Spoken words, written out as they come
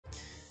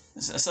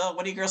So,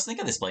 what do you girls think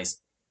of this place?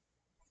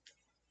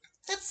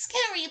 It's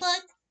scary,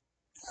 but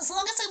as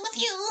long as I'm with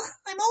you,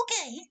 I'm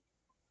okay.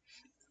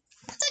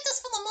 Protect us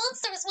from the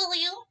monsters, will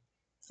you?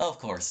 Of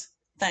course.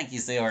 Thank you,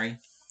 Sayori.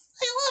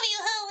 I love you,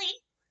 Hallie.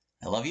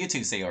 I love you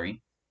too,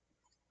 Sayori.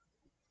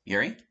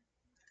 Yuri?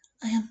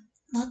 I am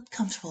not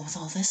comfortable with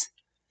all this.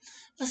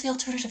 But if the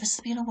alternative is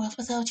to be in a world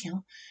without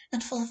you,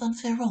 and full of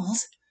unfair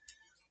rules,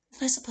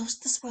 then I suppose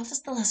this world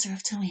is the lesser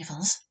of two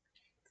evils.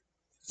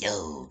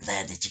 Yo,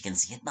 glad that you can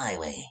see it my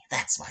way.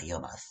 That's why you're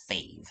my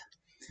fave.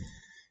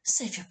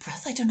 Save your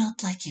breath, I do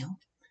not like you.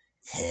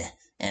 Heh,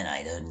 and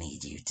I don't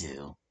need you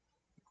to.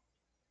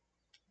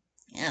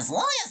 As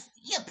long as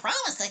you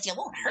promise that you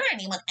won't hurt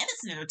anyone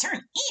innocent or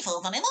turn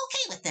evil, then I'm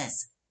okay with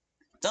this.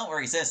 Don't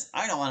worry, sis.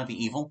 I don't want to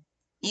be evil.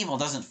 Evil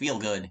doesn't feel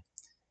good.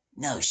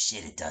 No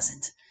shit, it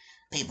doesn't.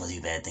 People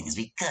do bad things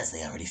because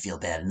they already feel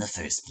bad in the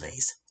first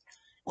place.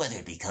 Whether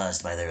it be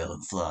caused by their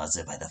own flaws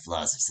or by the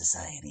flaws of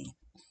society.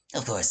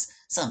 Of course,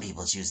 some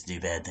people choose to do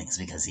bad things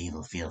because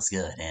evil feels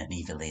good and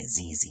evil is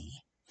easy.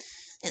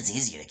 It's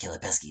easier to kill a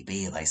pesky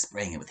bee by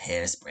spraying it with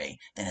hairspray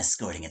than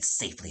escorting it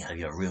safely out of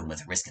your room with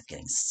the risk of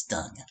getting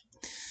stung.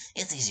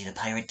 It's easier to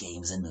pirate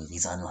games and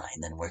movies online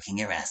than working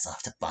your ass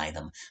off to buy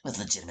them with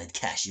legitimate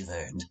cash you've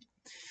earned.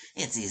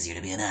 It's easier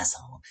to be an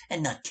asshole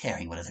and not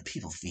caring what other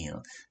people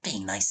feel.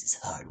 Being nice is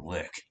hard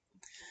work.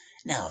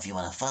 Now, if you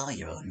want to follow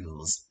your own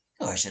rules,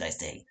 or should I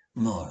say,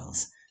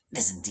 morals, it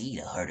is indeed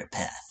a harder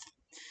path.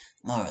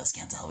 Morals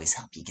can't always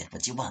help you get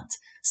what you want.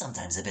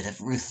 Sometimes a bit of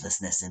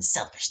ruthlessness and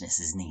selfishness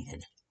is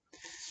needed.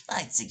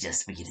 I'd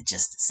suggest for you to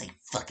just say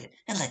fuck it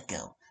and let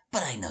go,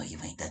 but I know you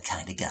ain't that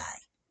kind of guy.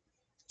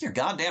 You're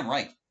goddamn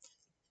right.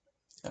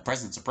 A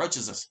presence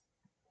approaches us.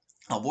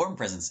 A warm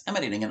presence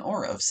emanating an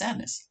aura of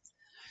sadness.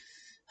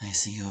 I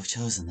see you have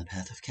chosen the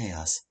path of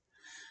chaos.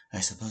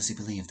 I suppose you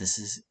believe this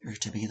is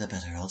to be the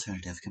better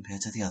alternative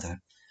compared to the other.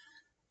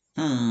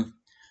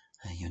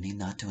 You need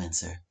not to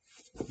answer.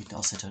 You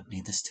also don't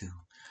need this too.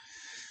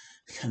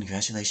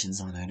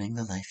 Congratulations on earning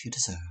the life you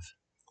deserve.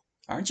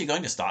 Aren't you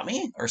going to stop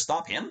me? Or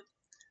stop him?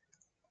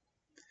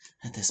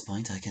 At this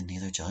point, I can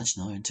neither judge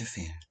nor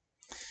interfere.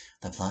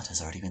 The plot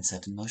has already been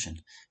set in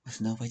motion, with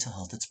no way to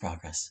halt its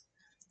progress.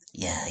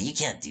 Yeah, you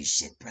can't do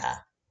shit, brah.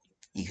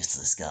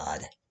 Useless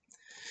god.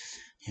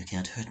 You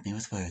can't hurt me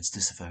with words,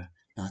 Lucifer,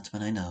 not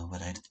when I know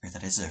that I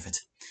deserve it.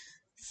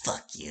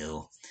 Fuck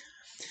you.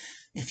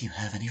 If you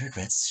have any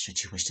regrets,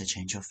 should you wish to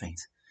change your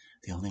fate,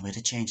 the only way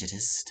to change it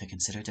is to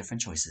consider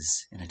different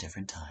choices in a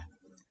different time.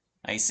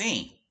 I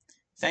see.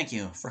 Thank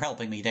you for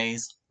helping me,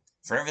 Days.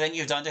 For everything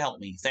you've done to help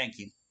me, thank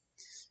you.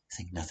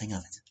 Think nothing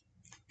of it.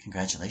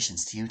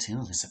 Congratulations to you too,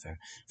 Lucifer,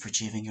 for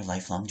achieving your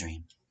lifelong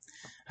dream.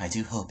 I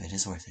do hope it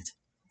is worth it.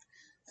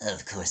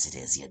 Of course it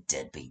is, you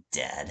deadbeat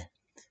dad.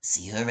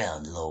 See you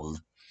around, lol.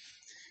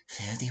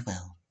 Fare thee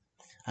well.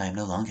 I am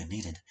no longer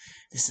needed.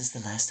 This is the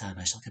last time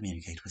I shall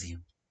communicate with you.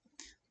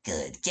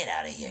 Good, get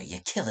out of here, you're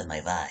killing my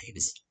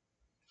vibes.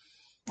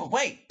 But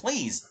wait,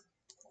 please.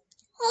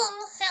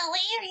 Hallie,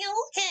 are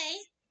you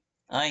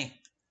okay?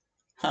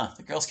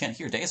 The girls can't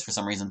hear Days for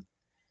some reason.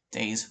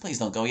 Days, please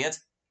don't go yet.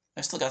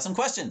 I've still got some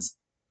questions.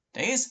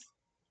 Days?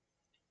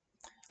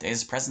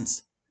 Days'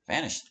 presence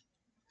vanished.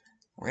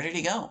 Where did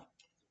he go?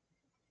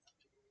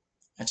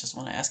 I just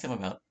want to ask him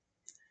about.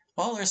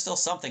 Well, there's still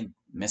something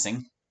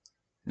missing.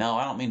 No,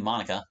 I don't mean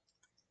Monica.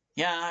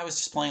 Yeah, I was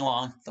just playing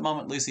along. The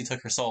moment Lucy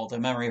took her soul, the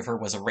memory of her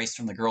was erased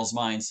from the girls'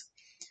 minds.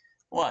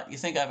 What, you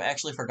think I've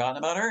actually forgotten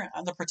about her?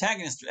 I'm the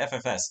protagonist of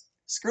FFS.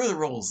 Screw the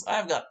rules.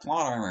 I've got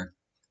plot armor.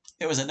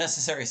 It was a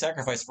necessary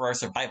sacrifice for our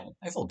survival.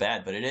 I feel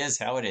bad, but it is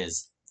how it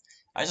is.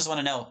 I just want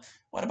to know,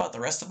 what about the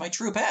rest of my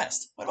true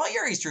past? What about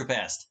Yuri's true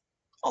past?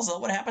 Also,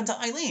 what happened to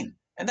Eileen?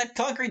 And that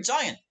concrete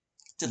giant?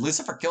 Did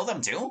Lucifer kill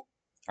them too?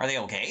 Are they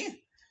okay?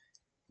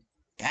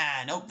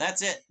 Nope,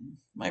 that's it.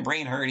 My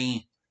brain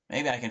hurty.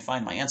 Maybe I can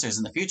find my answers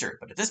in the future,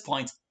 but at this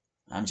point,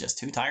 I'm just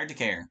too tired to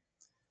care.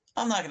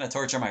 I'm not going to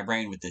torture my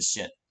brain with this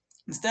shit.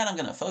 Instead, I'm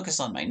going to focus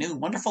on my new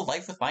wonderful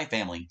life with my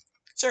family.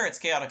 Sure, it's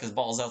chaotic as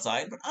balls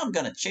outside, but I'm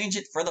going to change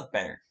it for the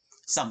better.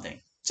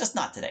 Someday. Just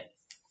not today.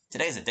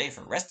 Today's a day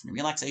for rest and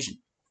relaxation.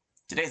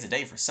 Today's a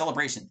day for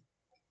celebration.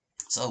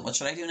 So, what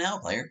should I do now,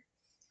 player?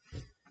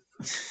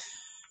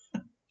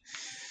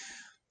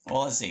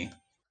 Well, let's see.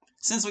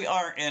 Since we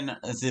are in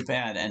the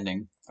bad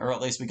ending, or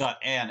at least we got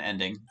an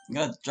ending, I'm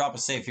going to drop a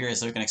save here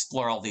so we can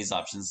explore all these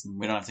options, and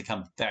we don't have to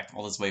come back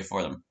all this way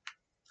for them.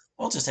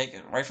 We'll just take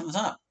it right from the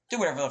top. Do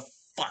whatever the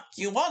fuck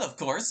you want, of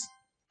course.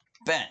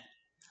 Bet.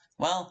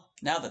 Well,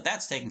 now that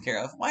that's taken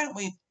care of, why don't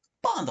we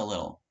bond a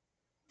little?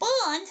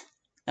 Bond?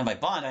 And by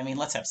bond, I mean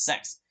let's have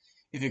sex.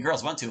 If you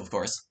girls want to, of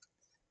course.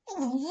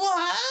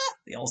 What?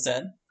 They all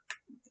said.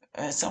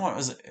 Someone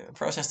was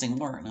protesting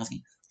more,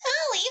 nothing.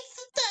 Hallie,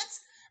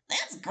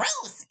 that's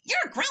gross. You're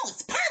a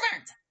gross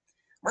pervert.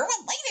 We're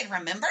related,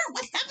 remember?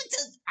 What happened to...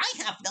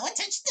 I have no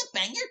intention to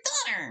bang your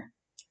daughter.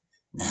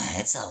 Nah,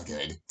 it's all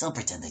good. Don't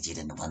pretend that you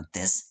didn't want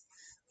this.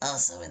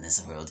 Also, in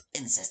this world,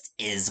 incest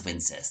is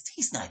wincest.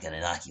 He's not gonna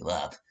knock you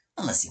up,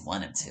 unless you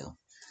want him to.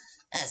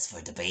 As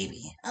for the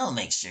baby, I'll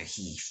make sure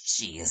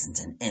she isn't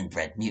an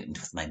inbred mutant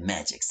with my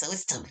magic, so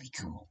it's totally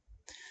cool.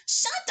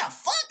 Shut the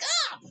fuck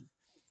up!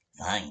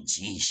 Fine,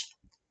 sheesh.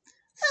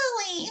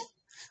 Ellie,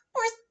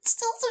 we're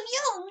still so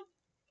young.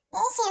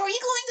 Also, are you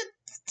going to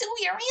do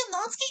Yuri and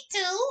Natsuki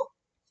too?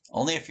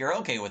 Only if you're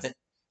okay with it.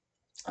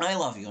 I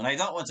love you, and I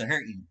don't want to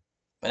hurt you.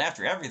 But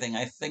after everything,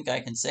 I think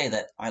I can say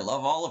that I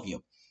love all of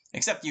you.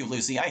 Except you,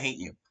 Lucy. I hate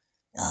you.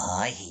 Oh,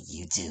 I hate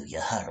you too, you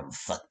harem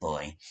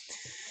fuckboy.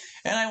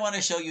 And I want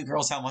to show you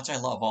girls how much I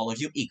love all of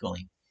you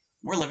equally.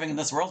 We're living in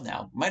this world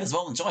now. Might as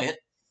well enjoy it.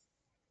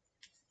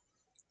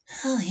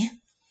 Ellie.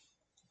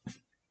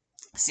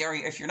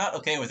 Siri, if you're not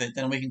okay with it,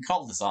 then we can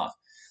call this off.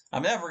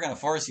 I'm never going to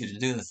force you to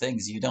do the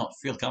things you don't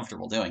feel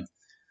comfortable doing.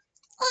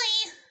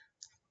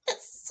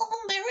 It's so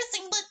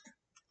embarrassing, but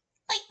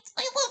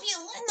I love you,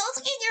 and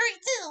Natsuki and Yuri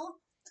too.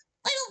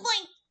 I don't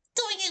mind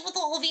doing it with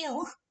all of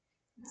you.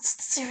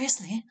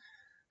 Seriously?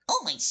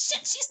 Holy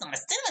shit, she's not a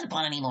cinnamon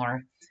bun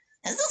anymore.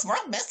 Has this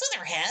world messed with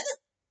her head?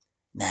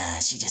 Nah,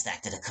 she just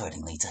acted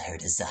accordingly to her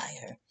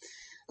desire.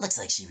 Looks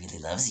like she really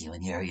loves you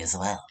and Yuri as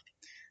well.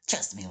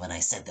 Trust me when I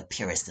said the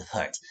purest of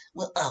heart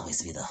will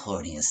always be the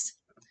horniest.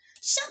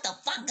 Shut the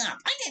fuck up!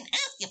 I didn't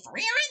ask you for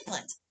your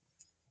input!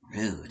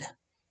 Rude.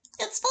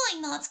 It's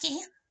fine, Natsuki.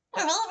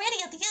 We're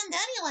already at the end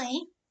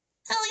anyway.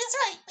 Ellie's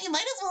right, we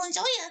might as well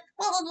enjoy it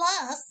while it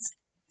lasts.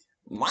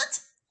 What?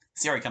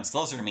 Siri comes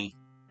closer to me.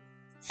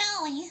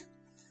 Ellie,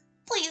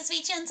 please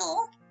be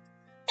gentle.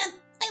 And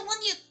I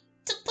want you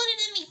to put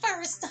it in me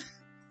first.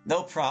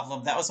 No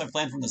problem. That was my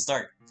plan from the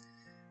start.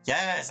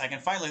 Yes, I can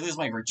finally lose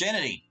my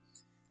virginity.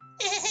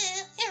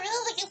 You're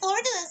really looking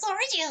forward to this,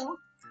 aren't you?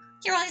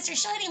 Your eyes are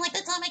shining like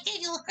the time I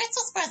gave you a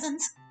Christmas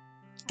present.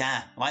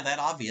 Gah, am I that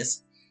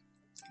obvious?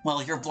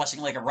 Well, you're blushing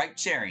like a ripe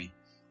cherry.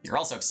 You're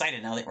also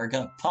excited now that we're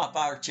gonna pop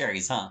our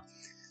cherries, huh?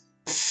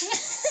 Looks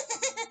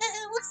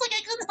like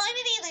I couldn't hide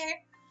it either.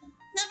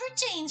 Never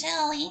change,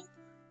 Ellie.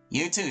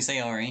 You too,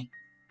 Sayori.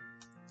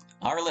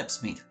 Our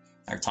lips meet.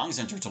 Our tongues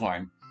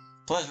intertwine.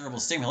 Pleasurable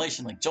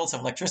stimulation like jolts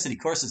of electricity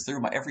courses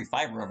through every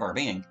fiber of our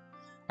being.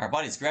 Our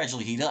bodies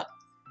gradually heat up.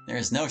 There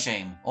is no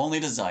shame, only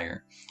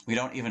desire. We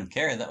don't even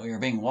care that we are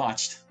being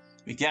watched.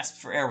 We gasp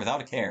for air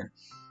without a care.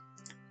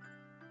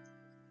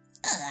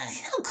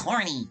 How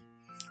corny.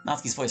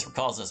 Natsuki's voice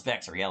recalls us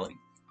back to reality.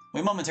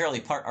 We momentarily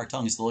part our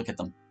tongues to look at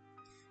them.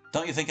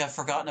 Don't you think I've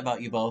forgotten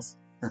about you both?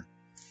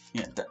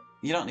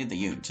 You don't need the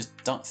you. Just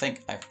don't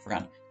think I've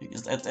forgotten.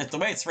 The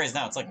way it's phrased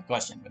now, it's like a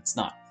question, but it's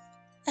not.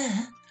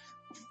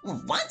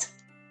 What?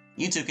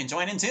 You two can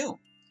join in too.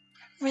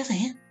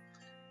 Really?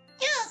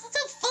 Yes, let's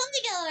have fun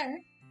together.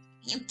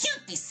 You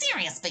can't be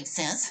serious, big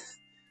sis.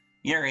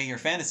 Yuri, your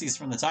fantasies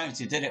from the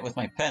times you did it with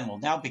my pen will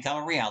now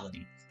become a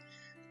reality.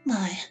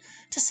 My,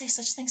 to say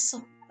such things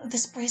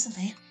this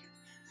brazenly.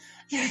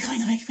 You're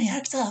going to make me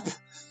act up.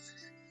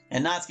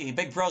 And Natsuki,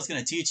 Big Bro's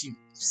gonna teach you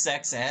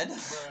sex ed?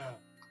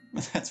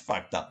 That's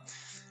fucked up.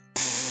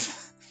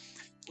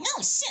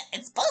 No shit,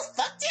 it's both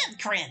fucked and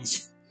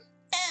cringe.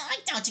 I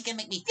doubt you can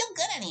make me feel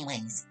good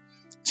anyways.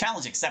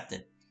 Challenge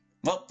accepted.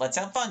 Well, let's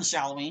have fun,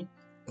 shall we?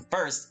 But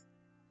first,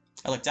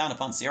 I look down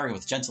upon Sayori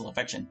with gentle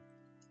affection.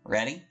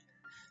 Ready?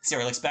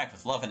 Sayori looks back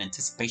with love and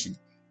anticipation.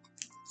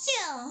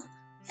 Yeah.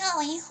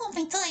 Ellie, hold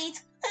me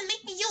tight and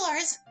make me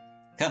yours.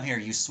 Come here,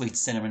 you sweet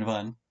cinnamon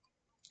bun.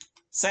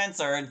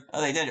 Censored.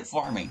 Oh, they did it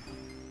for me.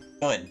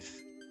 Good.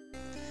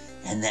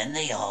 And then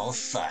they all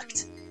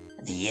fucked.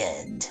 The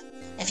end.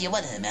 If you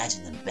want to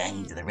imagine them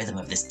banging to the rhythm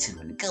of this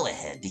tune, go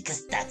ahead,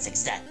 because that's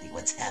exactly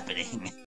what's happening.